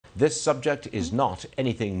This subject is not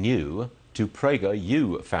anything new to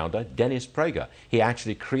PragerU founder Dennis Prager. He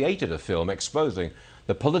actually created a film exposing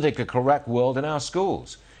the politically correct world in our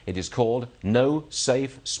schools. It is called No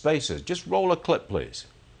Safe Spaces. Just roll a clip, please.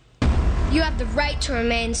 You have the right to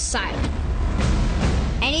remain silent.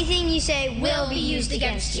 Anything you say will be used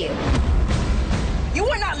against you. You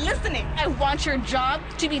are not listening. I want your job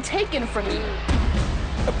to be taken from you.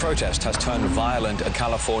 A protest has turned violent in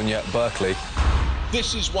California, Berkeley.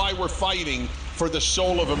 This is why we're fighting for the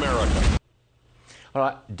soul of America. All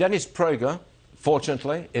right, Dennis Prager,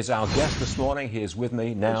 fortunately, is our guest this morning. He is with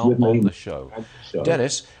me now on the show.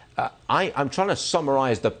 Dennis, I'm trying to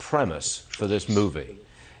summarize the premise for this movie.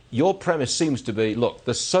 Your premise seems to be, look,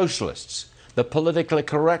 the socialists, the politically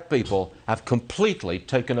correct people have completely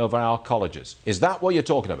taken over our colleges. Is that what you're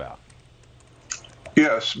talking about?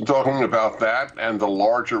 Yes, I'm talking about that and the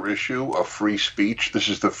larger issue of free speech. This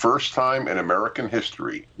is the first time in American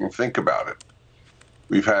history, and think about it,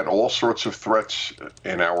 we've had all sorts of threats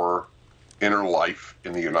in our inner life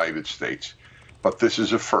in the United States, but this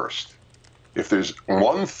is a first. If there's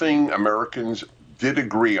one thing Americans did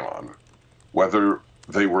agree on, whether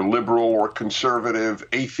they were liberal or conservative,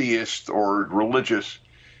 atheist or religious,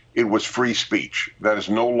 it was free speech. That is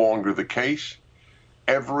no longer the case.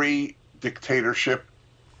 Every dictatorship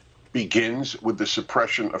begins with the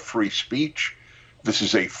suppression of free speech. This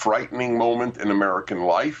is a frightening moment in American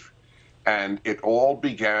life, and it all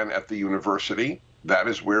began at the university. That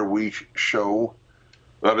is where we shed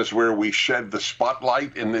the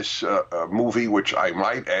spotlight in this movie, which I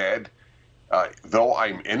might add, though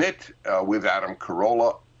I'm in it with Adam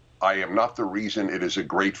Carolla, I am not the reason it is a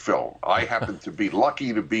great film. I happen to be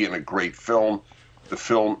lucky to be in a great film. The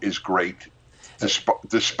film is great,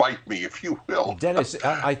 despite me, if you will. Dennis,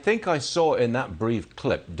 I think I saw in that brief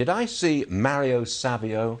clip, did I see Mario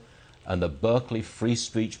Savio and the Berkeley free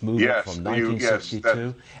speech movement from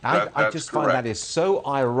 1962? I just find that is so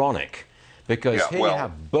ironic, because here you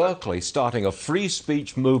have Berkeley starting a free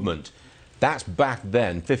speech movement. That's back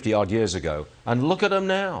then, 50-odd years ago. And look at them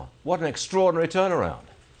now. What an extraordinary turnaround.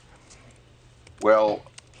 Well,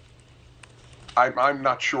 I'm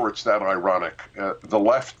not sure it's that ironic. The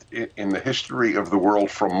left in the history of the world,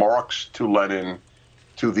 from Marx to Lenin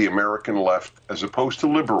to the American left, as opposed to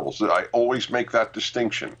liberals, I always make that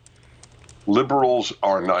distinction. Liberals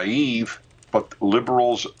are naive, but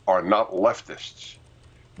liberals are not leftists.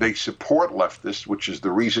 They support leftists, which is the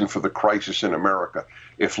reason for the crisis in America.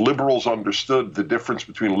 If liberals understood the difference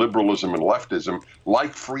between liberalism and leftism,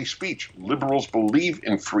 like free speech, liberals believe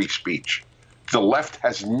in free speech. The left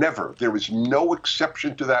has never, there is no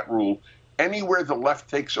exception to that rule. Anywhere the left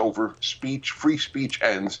takes over speech, free speech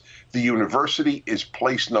ends. The university is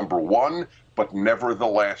place number one, but never the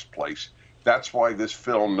last place. That's why this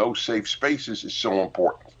film, No Safe Spaces, is so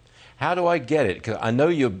important. How do I get it? Because I know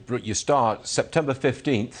you start September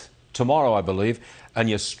 15th, tomorrow, I believe, and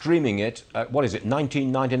you're streaming it at, what is it,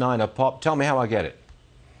 $19.99 a pop? Tell me how I get it.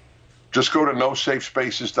 Just go to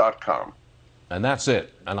nosafespaces.com. And that's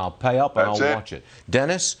it. And I'll pay up and I'll watch it.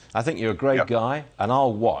 Dennis, I think you're a great guy, and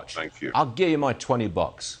I'll watch. Thank you. I'll give you my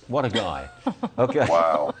 $20. What a guy. Okay.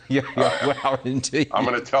 Wow. Wow, indeed. I'm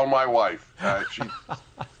going to tell my wife.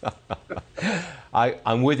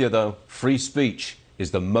 I'm with you, though. Free speech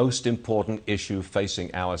is the most important issue facing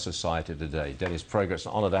our society today. Dennis Prager, it's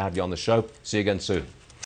an honor to have you on the show. See you again soon.